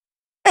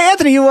Hey,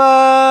 Anthony, you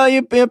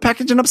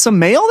packaging up some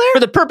mail there?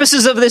 For the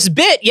purposes of this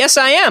bit, yes,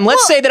 I am.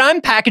 Let's say that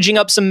I'm packaging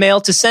up some mail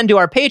to send to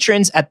our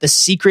patrons at the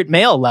secret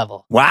mail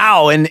level.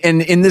 Wow, and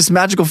in this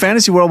magical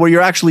fantasy world where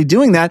you're actually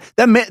doing that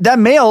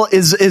mail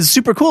is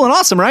super cool and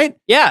awesome, right?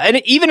 Yeah,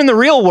 and even in the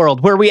real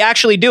world where we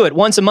actually do it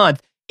once a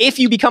month, if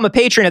you become a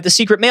patron at the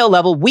secret mail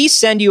level, we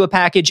send you a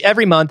package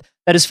every month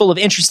that is full of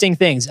interesting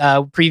things.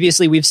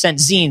 Previously, we've sent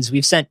zines,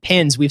 we've sent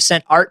pins, we've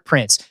sent art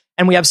prints,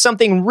 and we have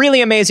something really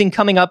amazing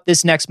coming up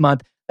this next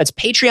month. That's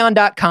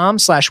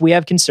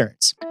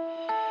patreon.com/wehaveconcerns.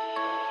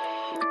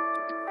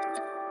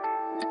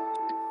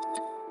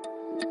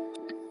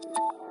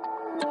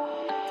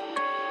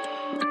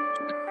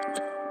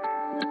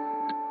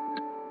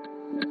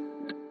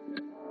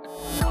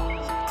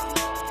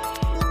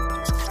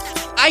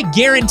 I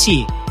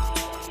guarantee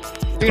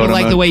you're going to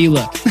like the way you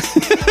look.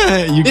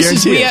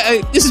 This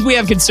is We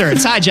Have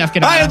Concerns. Hi, Jeff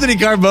Canada. Hi, Anthony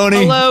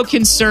Carboni. Hello,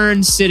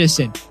 concerned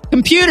citizen.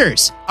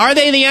 Computers, are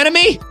they the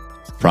enemy?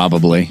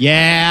 Probably.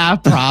 Yeah,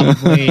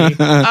 probably.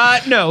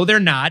 No, they're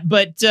not.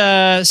 But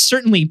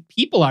certainly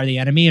people are the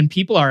enemy and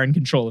people are in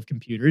control of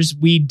computers.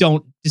 We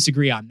don't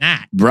disagree on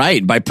that.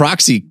 Right. By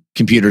proxy,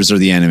 computers are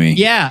the enemy.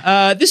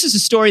 Yeah. This is a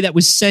story that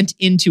was sent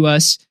in to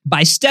us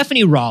by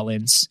Stephanie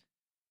Rollins.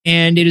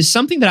 And it is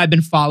something that I've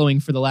been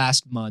following for the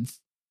last month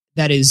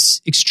that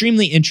is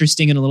extremely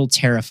interesting and a little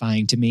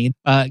terrifying to me.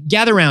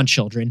 Gather round,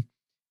 children.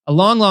 A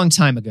long, long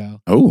time ago,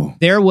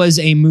 there was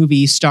a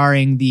movie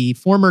starring the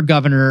former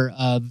governor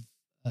of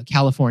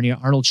California,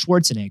 Arnold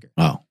Schwarzenegger.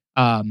 I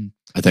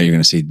thought you were going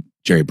to see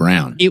Jerry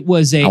Brown. I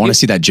want to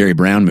see that Jerry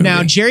Brown movie.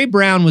 Now, Jerry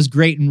Brown was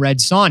great in Red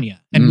Sonja,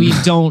 and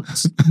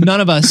none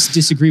of us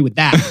disagree with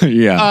that.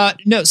 Yeah.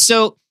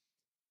 So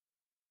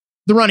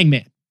The Running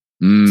Man,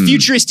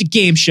 futuristic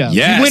game show.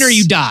 Yes. You win or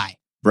you die.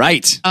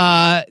 Right.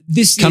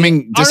 This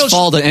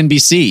fall to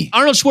NBC.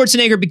 Arnold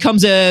Schwarzenegger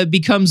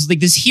becomes like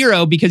this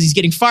hero because he's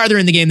getting farther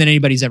in the game than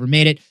anybody's ever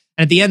made it.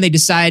 And at the end, they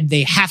decide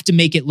they have to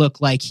make it look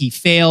like he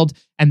failed,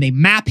 and they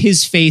map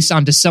his face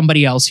onto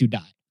somebody else who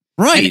died.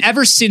 Right. And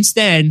ever since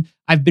then,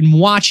 I've been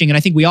watching, and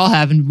I think we all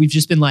have, and we've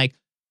just been like,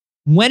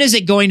 when is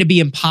it going to be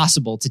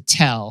impossible to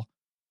tell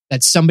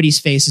that somebody's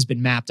face has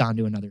been mapped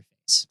onto another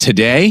face?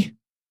 Today?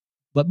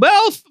 But,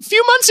 well, a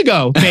few months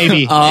ago,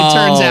 maybe, it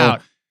turns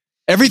out.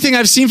 Everything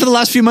I've seen for the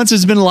last few months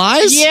has been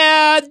lies?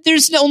 Yeah,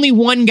 there's only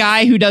one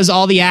guy who does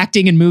all the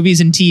acting in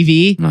movies and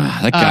TV.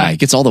 That guy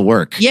gets all the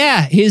work.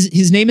 Yeah,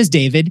 his name is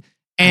David.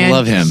 And I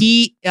love him.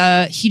 He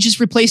just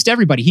replaced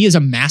everybody. He is a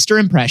master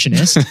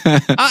impressionist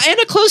and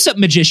a close-up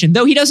magician,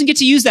 though he doesn't get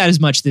to use that as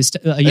much.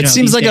 It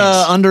seems like an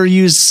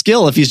underused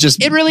skill if he's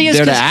just it really is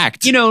there to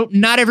act.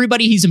 Not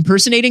everybody he's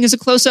impersonating is a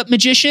close-up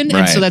magician,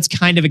 right. And so that's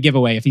kind of a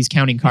giveaway if he's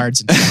counting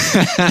cards and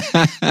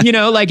stuff.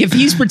 Like if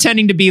he's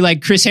pretending to be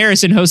like Chris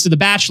Harrison, host of The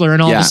Bachelor,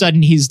 and all of a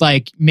sudden he's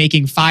like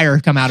making fire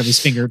come out of his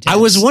fingertips. I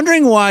was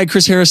wondering why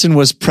Chris Harrison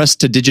was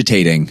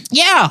prestidigitating.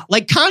 Yeah,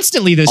 like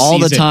constantly this all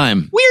season. the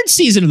time. Weird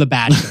season of The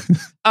Bachelor.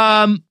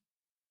 A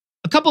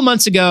couple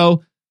months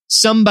ago,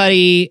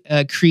 somebody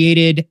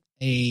created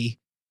a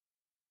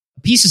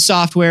piece of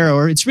software,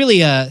 or it's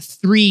really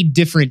 3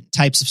 different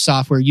types of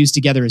software used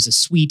together as a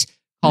suite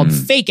called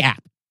Fake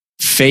App.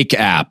 Fake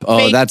App. Oh,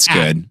 Fake that's app.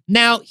 good.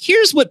 Now,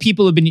 here's what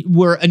people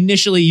were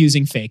initially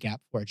using Fake App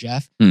for,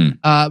 Jeff.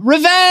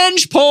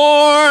 Revenge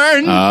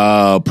porn.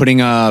 Oh,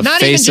 putting a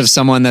face of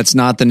someone that's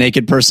not the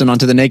naked person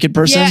onto the naked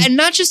person? Yeah, and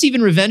not just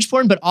even revenge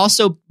porn, but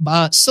also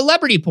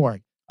celebrity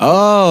porn.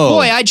 Oh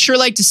boy! I'd sure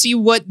like to see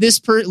what this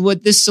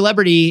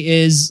celebrity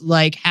is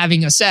like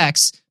having a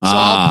sex. So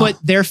I'll put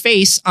their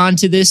face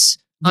onto this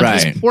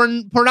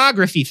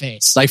pornography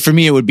face. Like for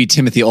me, it would be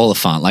Timothy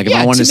Oliphant. Like if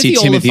I wanted to see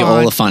Timothy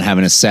Oliphant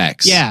having a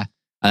sex, and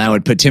I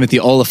would put Timothy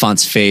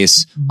Oliphant's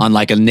face on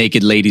like a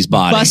naked lady's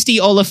body. Busty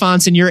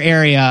Oliphants in your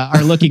area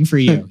are looking for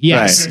you.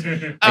 Yes,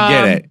 right. I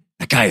get it.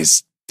 That guy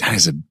is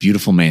a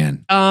beautiful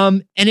man.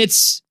 And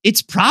it's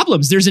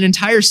problems. There's an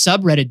entire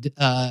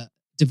subreddit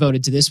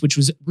devoted to this, which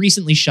was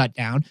recently shut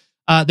down.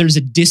 There's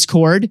a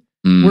Discord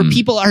where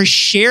people are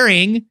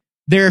sharing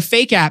their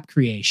fake app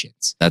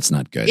creations. That's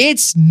not good.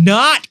 It's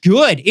not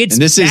good. It's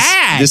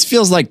bad. This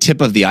feels like tip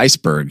of the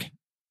iceberg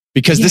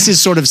because this is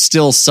sort of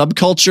still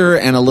subculture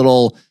and a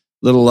little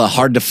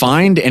hard to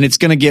find, and it's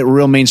going to get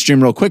real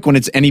mainstream real quick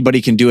when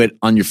anybody can do it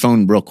on your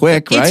phone real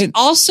quick, right? It's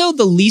also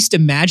the least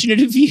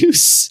imaginative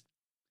use.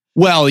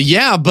 Well,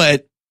 yeah,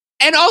 but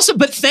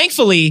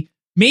thankfully,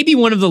 maybe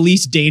one of the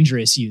least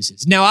dangerous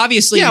uses. Now,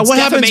 obviously, it's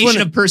defamation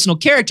of personal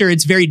character.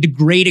 It's very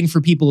degrading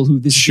for people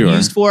who this is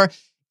used for.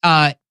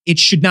 It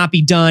should not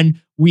be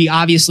done. We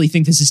obviously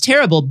think this is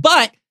terrible,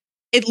 but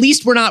at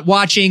least we're not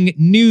watching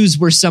news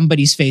where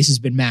somebody's face has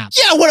been mapped.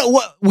 Yeah,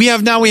 what we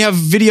have now, we have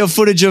video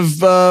footage of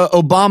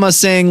Obama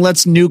saying,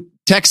 let's nuke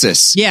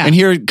Texas. Yeah. And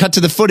here, cut to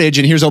the footage,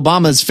 and here's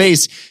Obama's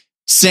face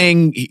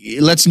saying,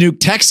 let's nuke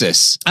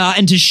Texas.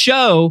 And to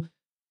show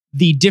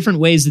the different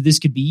ways that this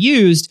could be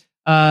used.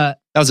 That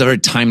was a very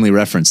timely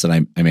reference that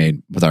I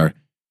made with our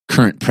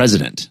current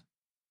president.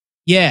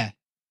 Yeah.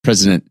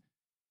 President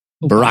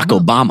Barack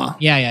Obama.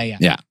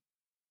 Yeah.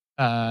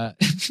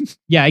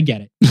 Yeah, I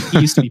get it. He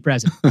used to be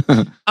president.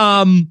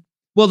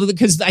 Well,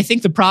 because I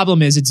think the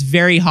problem is it's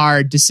very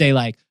hard to say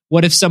like,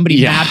 what if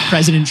somebody mapped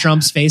President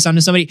Trump's face onto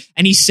somebody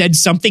and he said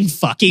something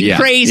fucking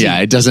crazy? Yeah,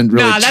 it doesn't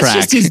really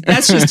track.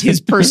 That's just his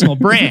personal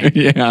brand.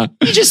 Yeah.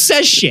 He just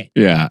says shit.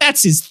 Yeah.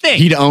 That's his thing.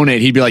 He'd own it.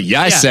 He'd be like,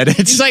 I said it.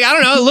 He's like, I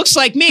don't know. It looks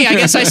like me. I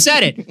guess I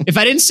said it. If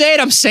I didn't say it,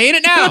 I'm saying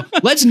it now.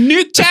 Let's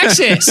nuke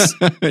Texas.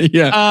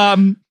 Yeah.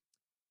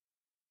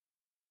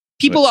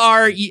 People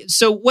are,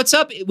 so what's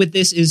up with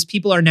this is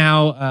people are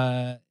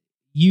now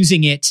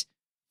using it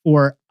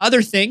for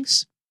other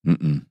things.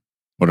 Mm-mm.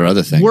 What are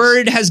other things?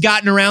 Word has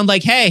gotten around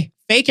like, hey,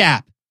 fake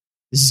app.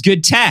 This is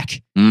good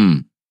tech.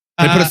 Can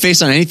I put a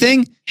face on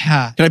anything?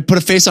 Yeah. Can I put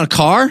a face on a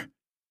car?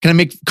 Can I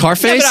make car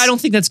face? Yeah, but I don't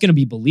think that's going to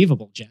be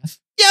believable, Jeff.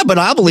 Yeah, but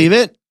I'll believe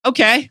it.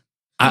 Okay.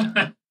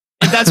 If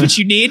that's what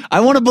you need. I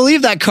want to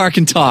believe that car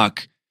can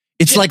talk.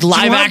 It's like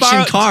live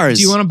action Cars.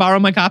 Do you want to borrow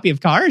my copy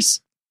of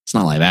Cars? It's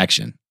not live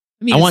action.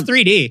 I mean, it's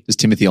 3D. Does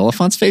Timothy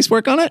Oliphant's face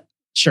work on it?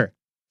 Sure.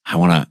 I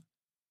want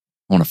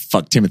to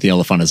fuck Timothy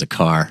Oliphant as a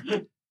car.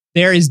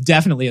 There is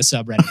definitely a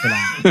subreddit for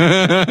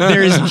that.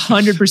 There is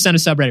 100% a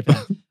subreddit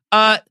for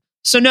that.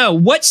 So no,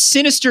 what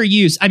sinister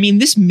use? I mean,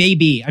 this may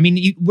be,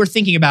 we're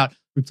thinking about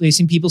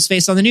replacing people's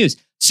face on the news.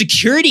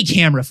 Security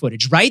camera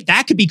footage, right?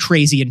 That could be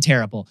crazy and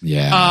terrible.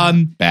 Yeah.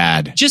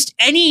 Bad. Just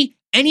any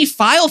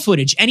file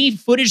footage, any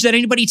footage that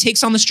anybody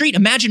takes on the street.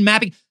 Imagine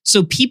mapping.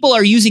 So people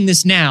are using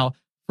this now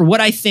for what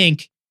I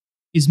think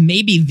is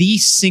maybe the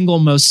single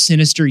most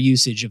sinister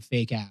usage of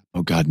fake app.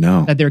 Oh God,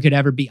 no. That there could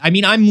ever be. I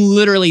mean,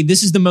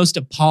 this is the most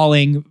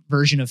appalling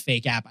version of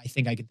fake app I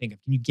think I could think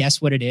of. Can you guess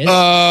what it is?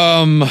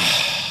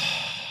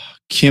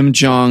 Kim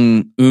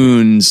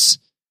Jong-un's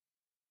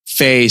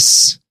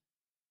face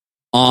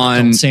on...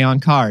 Don't say on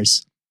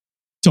Cars.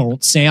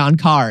 Don't say on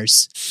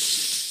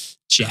Cars.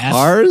 Jeff.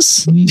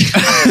 Cars?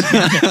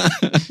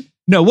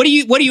 No, what do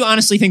you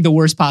honestly think the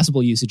worst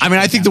possible usage?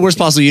 I think the worst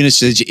possible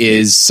usage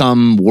is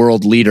some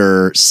world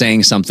leader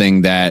saying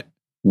something that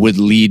would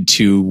lead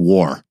to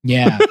war.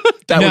 Yeah.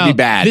 That would be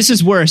bad. This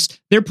is worse.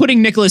 They're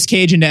putting Nicolas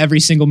Cage into every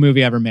single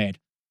movie ever made.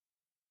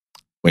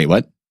 Wait,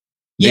 what?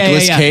 Yeah,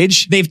 Nicolas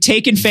Cage? They've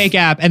taken fake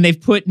app and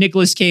they've put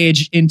Nicolas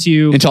Cage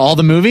into all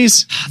the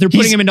movies? They're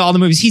putting him into all the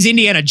movies. He's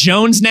Indiana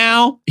Jones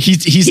now.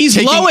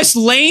 He's Lois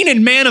Lane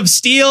in Man of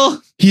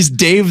Steel. He's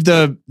Dave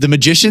the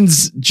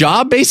magician's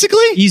job,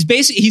 basically?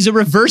 He's a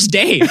reverse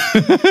Dave.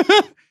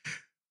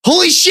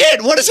 Holy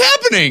shit, what is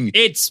happening?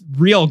 It's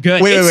real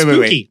good.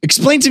 Wait.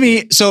 Explain to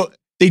me. So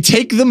they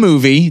take the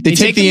movie, they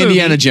take the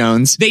Indiana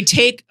Jones. They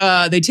take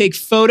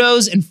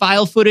photos and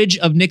file footage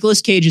of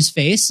Nicolas Cage's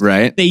face.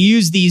 Right. They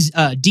use these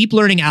deep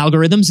learning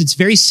algorithms. It's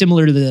very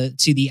similar to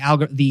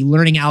the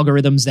learning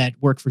algorithms that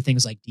work for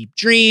things like Deep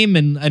Dream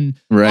and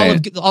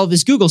all of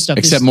this Google stuff.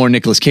 Except more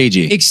Nicolas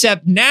Cagey.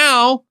 Except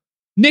now,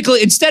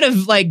 instead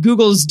of like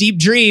Google's Deep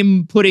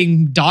Dream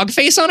putting dog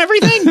face on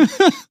everything,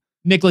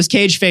 Nicolas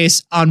Cage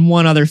face on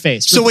one other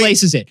face.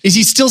 Replaces it. Is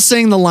he still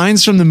saying the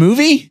lines from the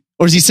movie?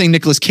 Or is he saying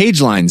Nicolas Cage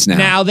lines now?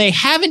 Now, they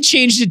haven't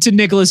changed it to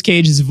Nicolas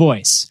Cage's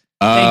voice.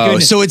 Oh,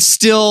 so it's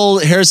still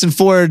Harrison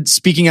Ford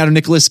speaking out of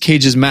Nicolas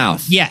Cage's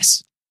mouth.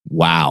 Yes.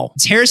 Wow.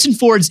 It's Harrison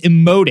Ford's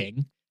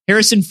emoting.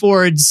 Harrison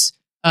Ford's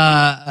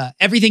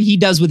everything he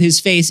does with his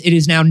face, it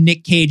is now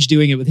Nick Cage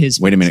doing it with his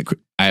face. Wait a minute.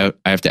 I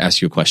have to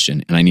ask you a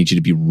question, and I need you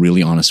to be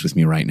really honest with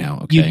me right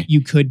now, okay?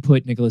 You could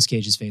put Nicolas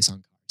Cage's face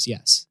on Cars,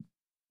 yes.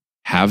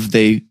 Have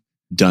they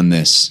done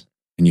this?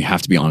 And you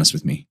have to be honest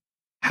with me.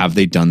 Have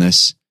they done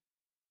this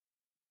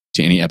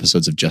to any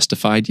episodes of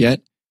Justified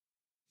yet?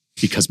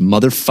 Because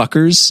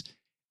motherfuckers,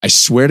 I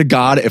swear to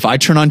God, if I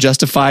turn on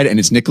Justified and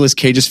it's Nicolas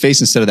Cage's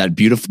face instead of that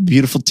beautiful,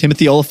 beautiful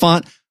Timothy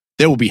Oliphant,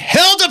 there will be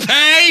hell to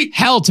pay.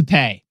 Hell to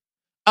pay.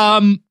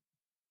 I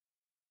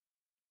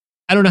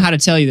don't know how to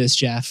tell you this,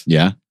 Jeff.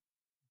 Yeah.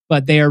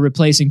 But they are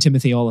replacing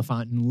Timothy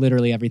Oliphant in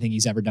literally everything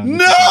he's ever done.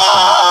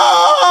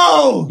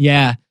 No!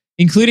 Yeah.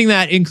 Including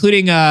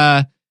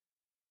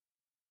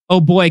oh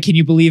boy, can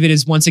you believe it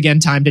is once again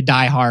time to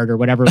die hard or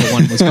whatever the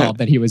one was called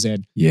that he was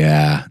in.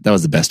 Yeah, that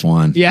was the best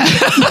one. Yeah.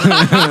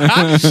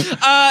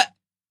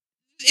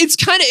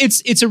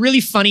 It's a really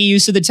funny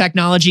use of the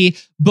technology,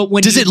 but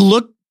when does it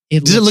look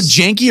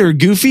janky or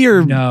goofy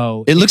or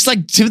no? It looks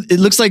like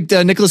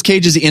Nicolas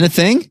Cage is in a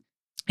thing.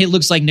 It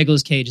looks like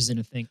Nicolas Cage is in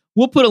a thing.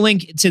 We'll put a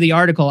link to the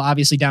article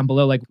obviously down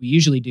below like we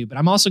usually do, but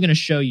I'm also going to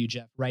show you,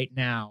 Jeff, right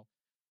now,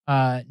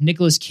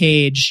 Nicolas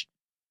Cage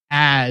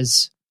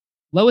as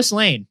Lois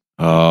Lane.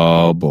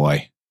 Oh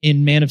boy.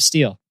 In Man of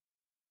Steel.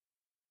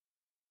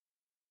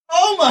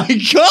 Oh my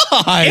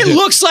God. It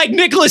looks like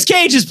Nicolas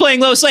Cage is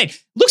playing Lois Lane.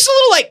 Looks a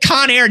little like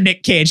Con Air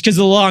Nick Cage because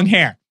of the long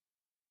hair.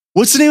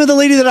 What's the name of the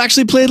lady that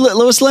actually played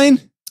Lois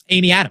Lane?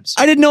 Amy Adams.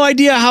 I had no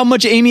idea how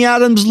much Amy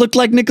Adams looked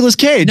like Nicolas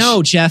Cage.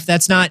 No, Jeff,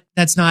 that's not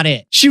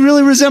it. She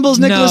really resembles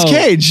Nicolas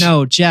Cage.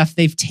 No, Jeff,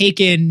 they've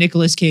taken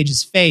Nicolas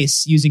Cage's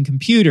face using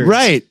computers.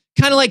 Right.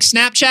 Kind of like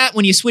Snapchat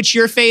when you switch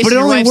your face. But it and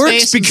your only wife's works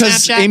face in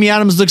because Snapchat. Amy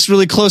Adams looks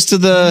really close to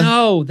the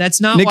No,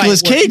 that's not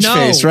Nicolas why it works. Cage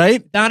face,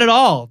 right? Not at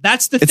all.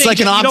 That's the thing. It's like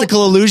an You don't-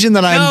 optical illusion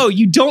that I'm No,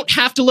 you don't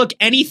have to look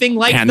anything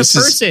like Man, the this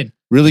is- person.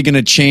 really going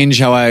to change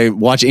how I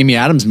watch Amy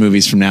Adams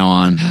movies from now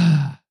on.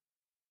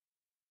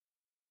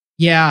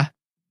 Yeah,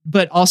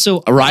 but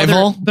also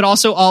Arrival? but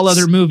also all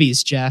other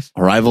movies, Jeff.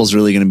 Arrival's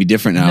really going to be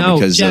different now No,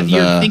 because Jeff, of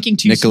you're thinking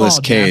too Nicolas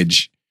small, Jeff.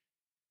 Cage.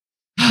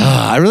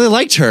 I really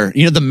liked her.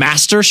 You know, The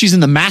Master, she's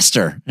in The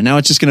Master. And now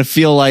it's just going to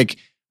feel like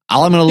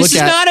all I'm going to look This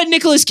is at. not a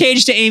Nicolas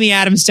Cage to Amy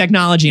Adams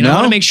technology, and I No?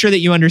 want to make sure that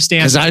you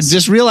understand. Because I this.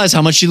 just realized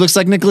how much she looks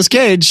like Nicolas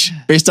Cage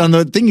based on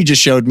the thing you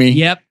just showed me.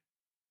 Yep.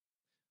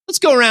 Let's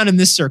go around in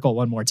this circle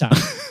one more time.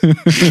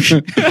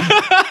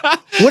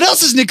 What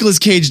else is Nicolas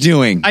Cage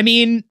doing? I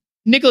mean,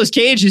 Nicolas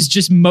Cage is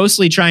just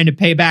mostly trying to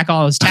pay back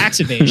all his tax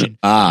evasion.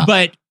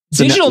 But It's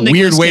a digital weird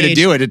Nicolas way to Cage,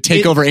 do it, to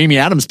take over Amy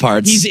Adams'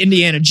 parts. He's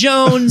Indiana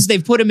Jones.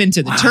 They've put him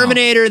into the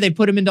Terminator. They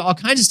put him into all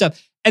kinds of stuff.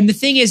 And the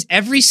thing is,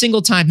 every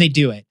single time they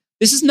do it,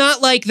 this is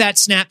not like that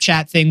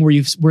Snapchat thing where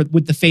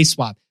with the face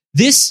swap.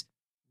 This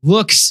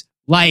looks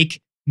like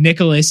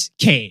Nicolas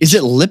Cage. Is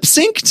it lip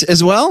synced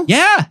as well?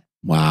 Yeah.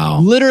 Wow.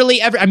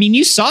 Literally I mean,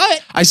 you saw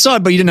it. I saw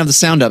it, but you didn't have the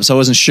sound up, so I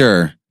wasn't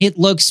sure. It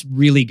looks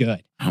really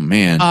good. Oh,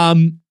 man.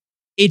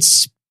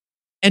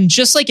 And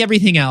just like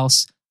everything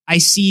else, I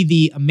see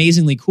the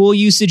amazingly cool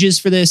usages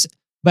for this,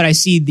 but I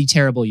see the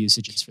terrible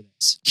usages for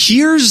this.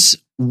 Here's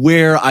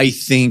where I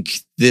think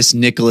this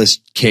Nicolas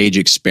Cage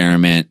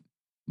experiment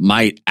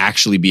might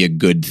actually be a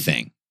good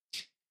thing.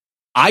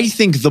 I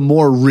think the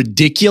more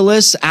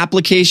ridiculous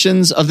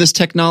applications of this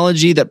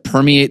technology that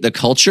permeate the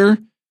culture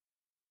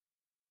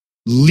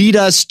lead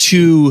us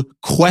to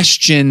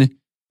question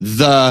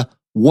the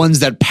ones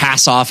that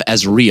pass off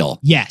as real.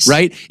 Yes.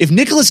 Right? If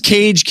Nicolas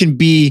Cage can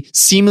be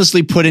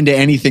seamlessly put into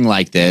anything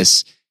like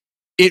this,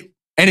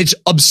 and it's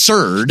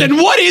absurd. Then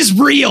what is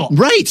real?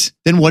 Right.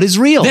 Then what is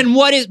real?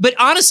 But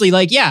honestly,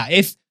 like, yeah,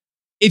 if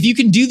you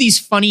can do these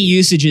funny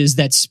usages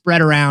that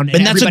spread around,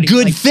 and that's a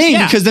good thing,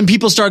 because then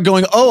people start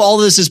going, oh, all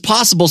this is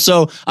possible.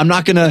 So I'm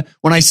not going to,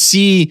 when I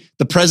see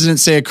the president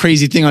say a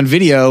crazy thing on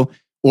video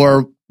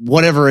or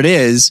whatever it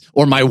is,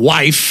 or my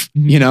wife,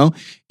 you know,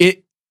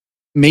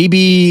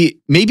 maybe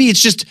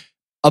it's just,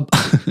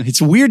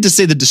 it's weird to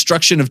say the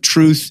destruction of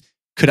truth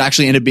could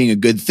actually end up being a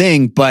good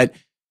thing, but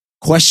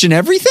question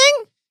everything?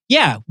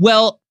 Yeah.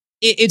 Well,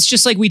 it's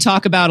just like we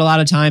talk about a lot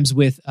of times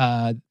with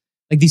like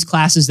these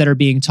classes that are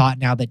being taught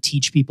now that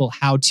teach people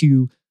how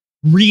to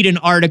read an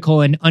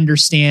article and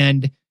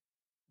understand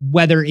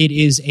whether it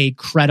is a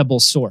credible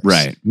source.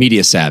 Right.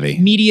 Media savvy.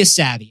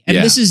 And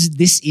this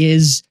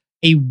is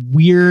a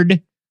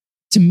weird,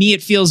 to me,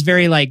 it feels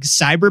very like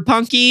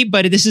cyberpunky,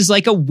 but this is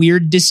like a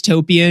weird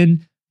dystopian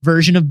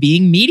version of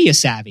being media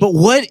savvy. But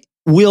what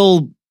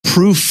will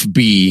proof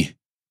be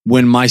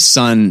when my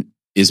son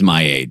is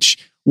my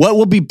age? What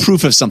will be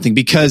proof of something?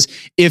 Because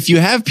if you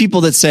have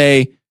people that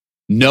say,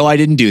 no, I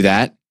didn't do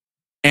that,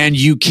 and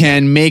you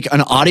can make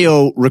an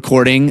audio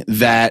recording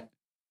that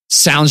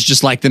sounds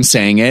just like them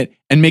saying it,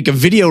 and make a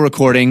video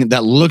recording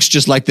that looks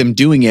just like them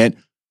doing it,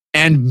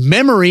 and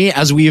memory,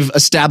 as we've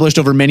established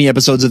over many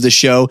episodes of the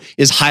show,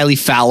 is highly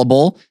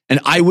fallible, and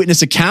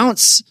eyewitness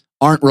accounts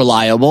aren't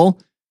reliable,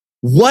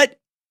 what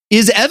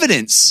is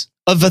evidence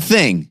of a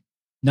thing?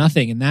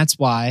 Nothing. And that's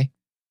why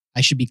I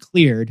should be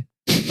cleared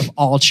of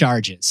all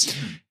charges.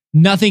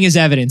 Nothing is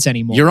evidence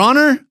anymore. Your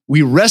Honor,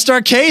 we rest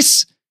our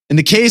case in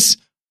the case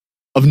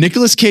of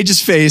Nicolas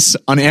Cage's face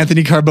on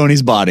Anthony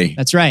Carbone's body.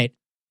 That's right.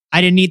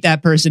 I didn't eat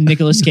that person.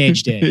 Nicolas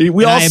Cage did.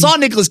 We all saw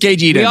Nicolas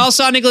Cage eat him. We all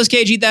saw Nicolas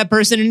Cage eat that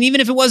person. And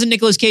even if it wasn't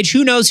Nicolas Cage,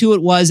 who knows who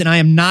it was? And I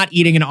am not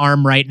eating an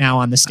arm right now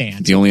on the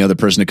stand. The only other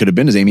person it could have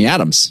been is Amy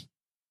Adams,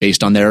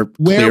 based on their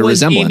Where clear was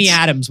resemblance. Amy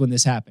Adams when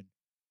this happened?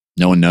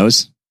 No one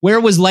knows. Where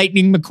was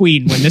Lightning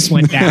McQueen when this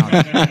went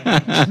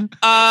down?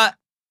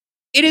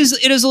 It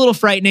is a little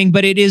frightening,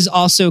 but it is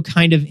also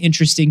kind of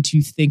interesting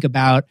to think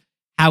about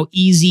how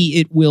easy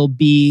it will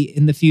be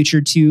in the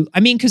future to, I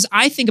mean, because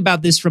I think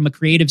about this from a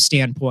creative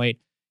standpoint.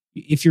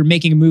 If you're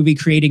making a movie,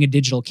 creating a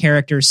digital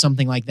character,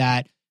 something like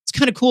that, it's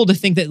kind of cool to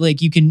think that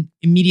like you can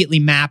immediately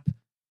map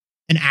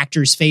an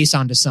actor's face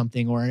onto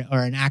something or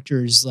an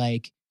actor's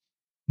like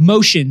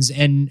motions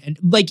and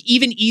like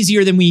even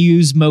easier than we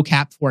use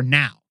mocap for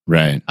now.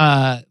 Right.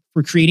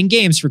 For creating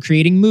games, for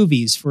creating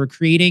movies, for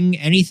creating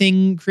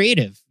anything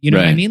creative. You know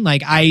what I mean?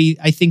 Like, I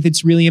think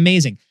that's really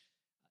amazing.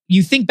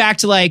 You think back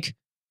to like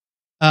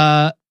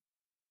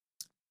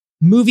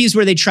movies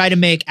where they try to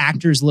make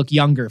actors look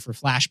younger for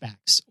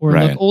flashbacks or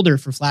look older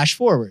for flash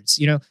forwards,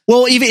 you know?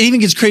 Well, it even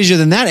gets crazier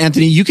than that,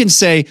 Anthony. You can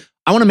say,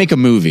 I want to make a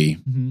movie.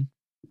 Mm-hmm.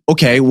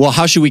 Okay, well,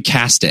 how should we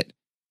cast it?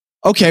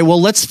 Okay,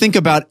 well, let's think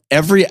about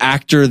every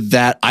actor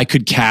that I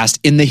could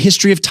cast in the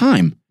history of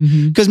time.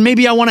 Because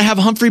maybe I want to have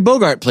Humphrey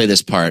Bogart play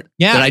this part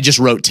that I just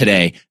wrote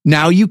today.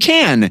 Now you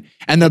can.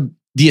 And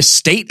the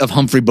estate of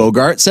Humphrey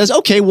Bogart says,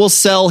 okay, we'll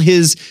sell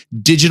his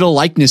digital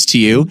likeness to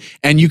you,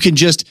 and you can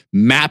just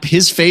map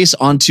his face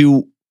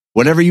onto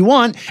whatever you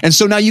want. And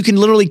so now you can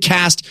literally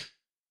cast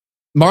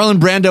Marlon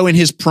Brando in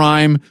his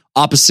prime,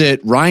 opposite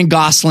Ryan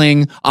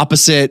Gosling,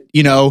 opposite,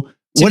 Timothy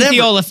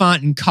whatever.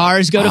 Oliphant and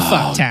Cars Go to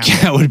Fucktown.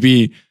 That would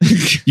be.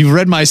 You've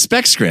read my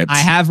spec script. I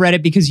have read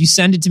it because you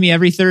send it to me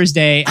every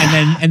Thursday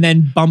and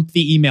then bump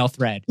the email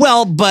thread.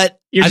 Well, but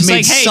You're I've just made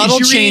like, hey, subtle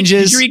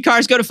changes. Did you read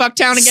Cars Go to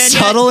Fucktown again?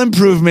 Subtle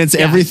improvements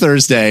every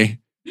Thursday.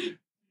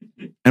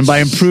 And by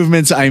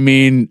improvements, I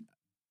mean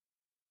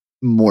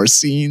more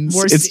scenes.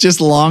 It's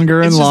just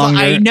longer and longer.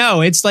 I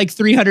know. It's like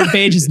 300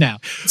 pages now.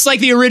 It's like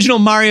the original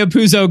Mario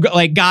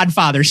Puzo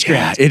Godfather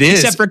script. Yeah, it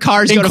is. Except for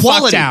Cars Go to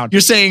Fucktown.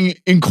 You're saying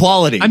in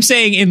quality. I'm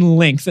saying in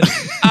length.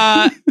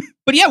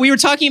 But yeah, we were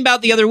talking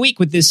about the other week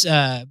with this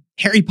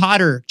Harry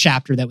Potter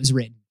chapter that was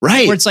written.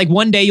 Right. Where it's like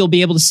one day you'll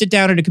be able to sit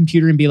down at a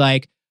computer and be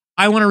like,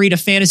 I want to read a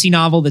fantasy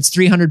novel that's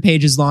 300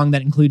 pages long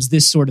that includes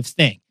this sort of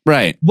thing.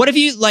 Right. What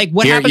happens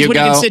when you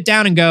can sit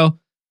down and go,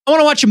 I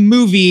want to watch a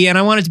movie and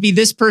I want it to be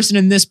this person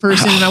and this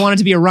person and I want it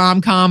to be a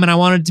rom-com and I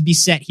want it to be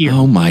set here.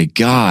 Oh my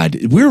God.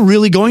 We're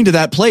really going to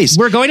that place.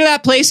 We're going to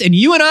that place and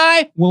you and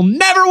I will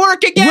never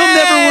work again. We'll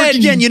never work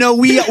again.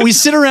 We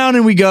sit around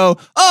and we go,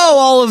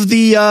 all of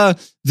the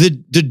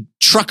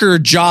trucker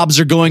jobs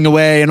are going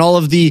away and all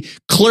of the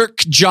clerk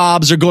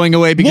jobs are going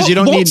away because you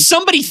don't need... Won't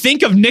somebody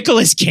think of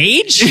Nicolas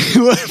Cage?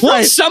 Right.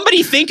 Won't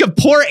somebody think of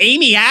poor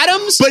Amy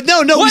Adams? But no.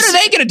 What are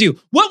they going to do?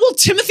 What will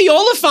Timothy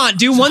Oliphant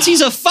do once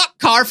he's a fuck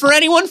car for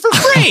anyone for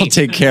free? I'll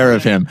take care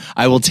of him.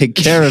 I will take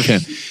care of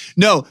him.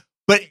 No,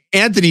 but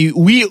Anthony,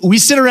 we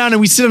sit around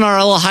and we sit on our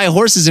little high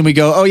horses and we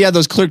go, oh yeah,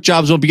 those clerk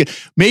jobs won't be good.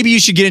 Maybe you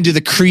should get into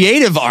the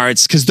creative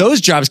arts because those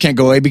jobs can't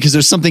go away because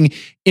there's something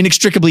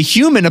inextricably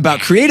human about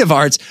creative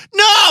arts.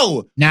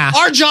 No! Nah.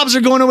 Our jobs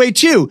are going away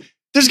too.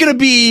 There's going to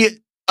be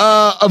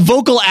a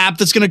vocal app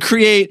that's going to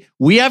create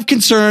We Have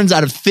Concerns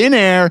out of thin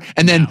air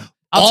and then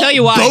I'll tell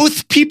you why.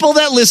 Both people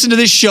that listen to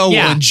this show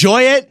will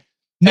enjoy it.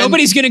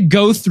 Nobody's going to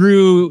go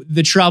through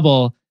the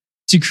trouble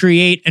to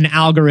create an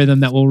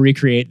algorithm that will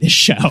recreate this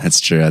show. That's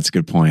true. That's a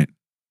good point.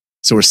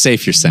 So we're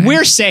safe, you're saying?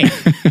 We're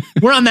safe.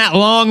 We're on that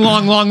long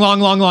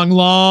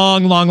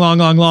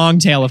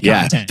tail of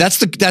content. That's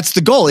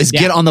the goal is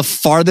get on the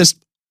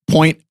farthest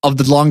point of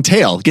the long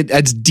tail. Get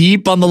as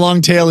deep on the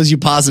long tail as you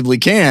possibly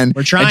can.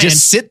 We're trying. And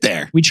just sit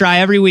there. We try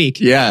every week.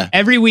 Yeah.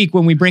 Every week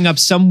when we bring up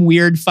some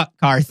weird fuck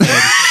car thing,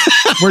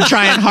 we're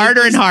trying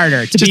harder and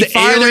harder to be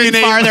farther and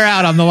farther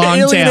out on the long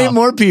tail. Alienate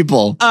more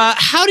people.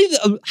 How do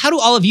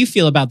all of you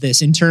feel about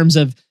this in terms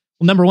of,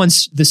 well, number one,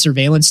 the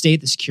surveillance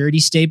state, the security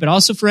state, but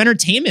also for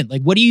entertainment?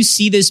 Like, what do you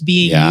see this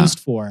being used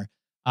for,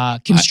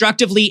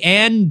 constructively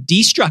and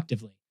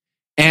destructively?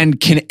 And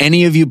can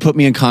any of you put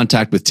me in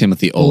contact with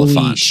Timothy Oliphant?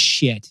 Holy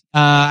shit.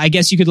 I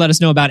guess you could let us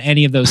know about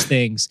any of those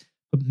things,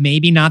 but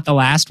maybe not the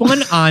last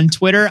one. On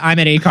Twitter, I'm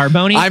at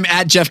 @Carboni. I'm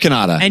at Jeff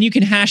Canada. And you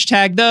can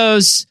hashtag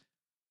those. I'm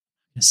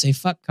going to say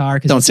fuck car.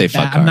 Don't say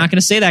fuck car. I'm not going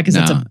to say that because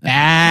that's a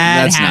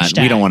bad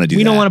hashtag. We don't want to do that.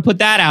 We don't want to put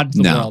that out into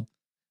the world.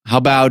 How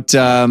about...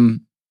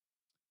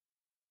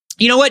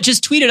 You know what?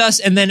 Just tweet at us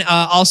and then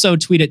also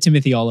tweet at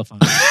Timothy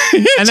Oliphant.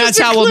 And that's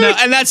how we'll know.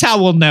 And that's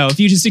how we'll know if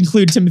you just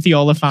include Timothy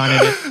Oliphant in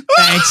it.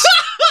 Thanks.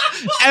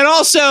 And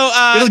also,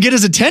 it'll get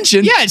his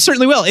attention. Yeah, it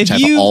certainly will. If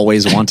I've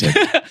always wanted.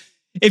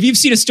 If you've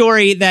seen a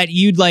story that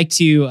you'd like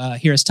to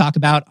hear us talk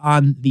about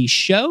on the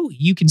show,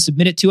 you can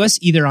submit it to us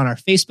either on our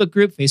Facebook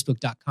group,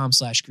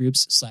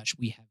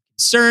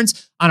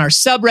 facebook.com/groups/wehaveconcerns, on our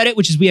subreddit,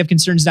 which is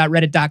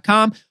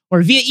wehaveconcerns.reddit.com,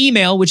 or via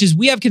email, which is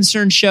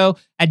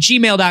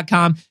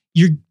wehaveconcernshow@gmail.com.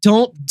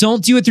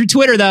 Don't do it through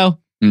Twitter though.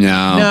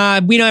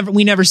 No, we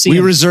never see. We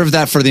him. reserve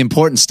that for the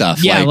important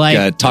stuff. Yeah,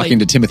 like talking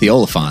to Timothy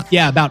Oliphant.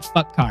 Yeah, about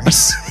fuck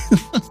cars.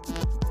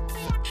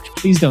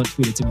 Please don't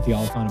tweet at Timothy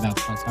Oliphant about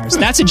fuck cars.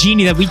 That's a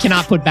genie that we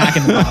cannot put back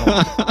in the bottle.